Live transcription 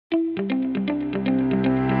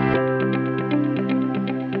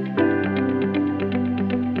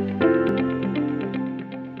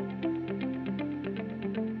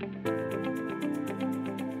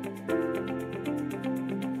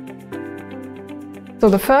So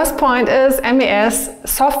the first point is MES,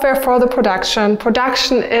 software for the production.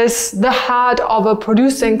 Production is the heart of a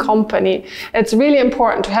producing company. It's really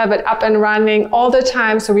important to have it up and running all the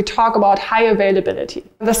time, so we talk about high availability.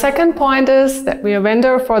 The second point is that we are a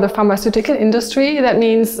vendor for the pharmaceutical industry. That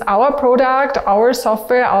means our product, our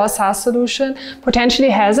software, our SaaS solution potentially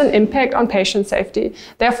has an impact on patient safety.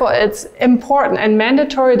 Therefore, it's important and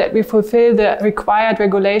mandatory that we fulfill the required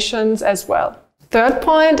regulations as well. Third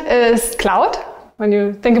point is cloud. When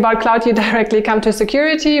you think about cloud, you directly come to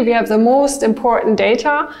security. We have the most important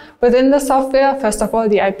data within the software. First of all,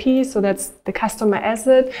 the IP, so that's the customer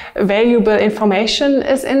asset. Valuable information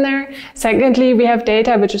is in there. Secondly, we have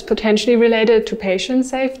data which is potentially related to patient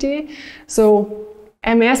safety. So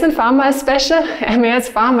MES and Pharma is special. MES,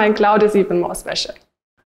 Pharma and cloud is even more special.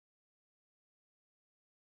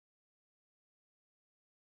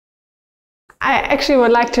 I actually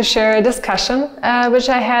would like to share a discussion which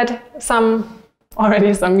I had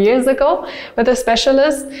already some years ago with a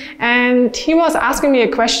specialist, and he was asking me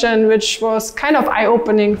a question which was kind of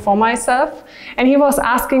eye-opening for myself. And he was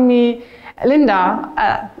asking me,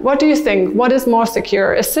 Linda, what do you think? What is more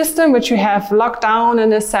secure? A system which you have locked down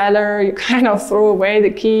in a cellar, you kind of throw away the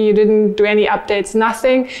key, you didn't do any updates,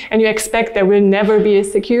 nothing, and you expect there will never be a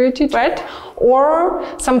security threat? Or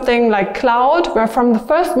something like cloud, where from the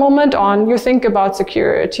first moment on you think about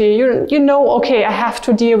security. You know, okay, I have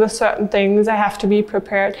to deal with certain things, I have to be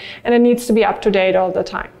prepared, and it needs to be up to date all the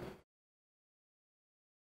time.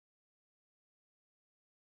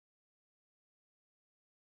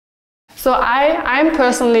 So I'm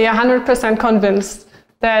personally 100% convinced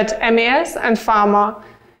that MES and Pharma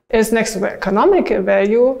is, next to economic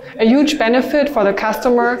value, a huge benefit for the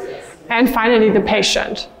customer and finally the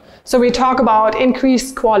patient. So we talk about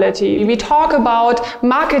increased quality, we talk about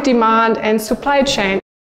market demand and supply chain.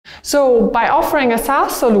 So by offering a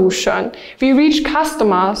SaaS solution, we reach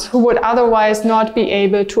customers who would otherwise not be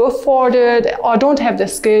able to afford it or don't have the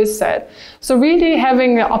skill set. So really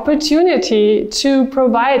having an opportunity to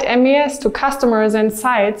provide MES to customers and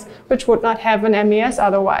sites which would not have an MES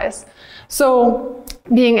otherwise. So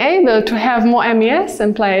being able to have more MES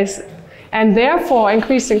in place and therefore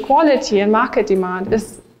increasing quality and market demand,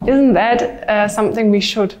 isn't that something we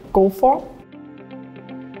should go for?